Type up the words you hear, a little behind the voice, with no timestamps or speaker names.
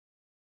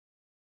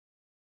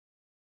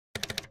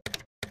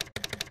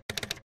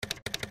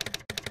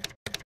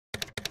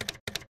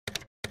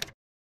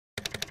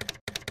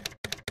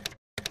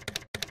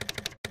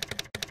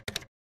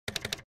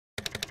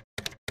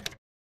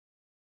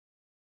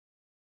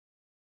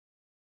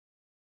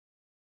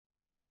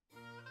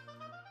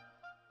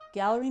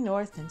Gallery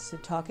North in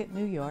Setauket,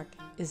 New York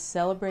is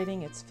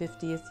celebrating its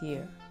 50th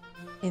year.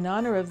 In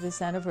honor of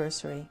this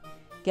anniversary,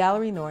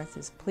 Gallery North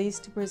is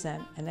pleased to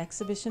present an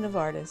exhibition of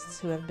artists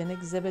who have been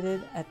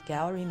exhibited at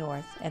Gallery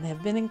North and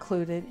have been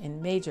included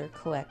in major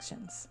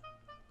collections.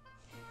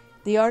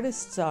 The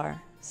artists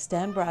are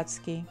Stan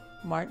Brodsky,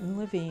 Martin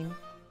Levine,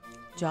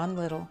 John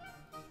Little,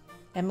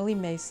 Emily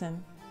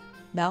Mason,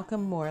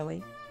 Malcolm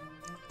Morley,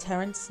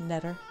 Terence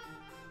Netter,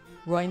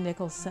 Roy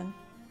Nicholson,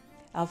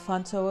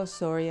 Alfonso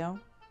Ossorio,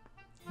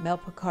 Mel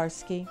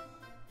Pekarsky,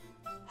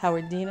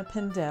 Howardena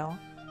Pindell,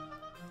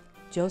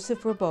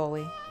 Joseph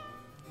Reboli,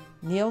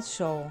 Neil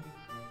Scholl,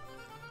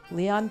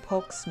 Leon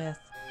Polk Smith,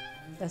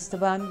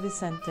 Esteban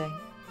Vicente,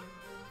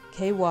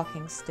 K.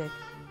 WalkingStick,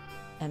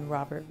 and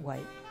Robert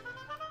White.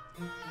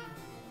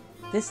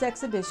 This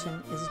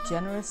exhibition is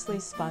generously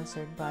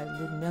sponsored by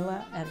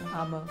Ludmila and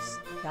Amos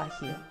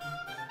Yahir.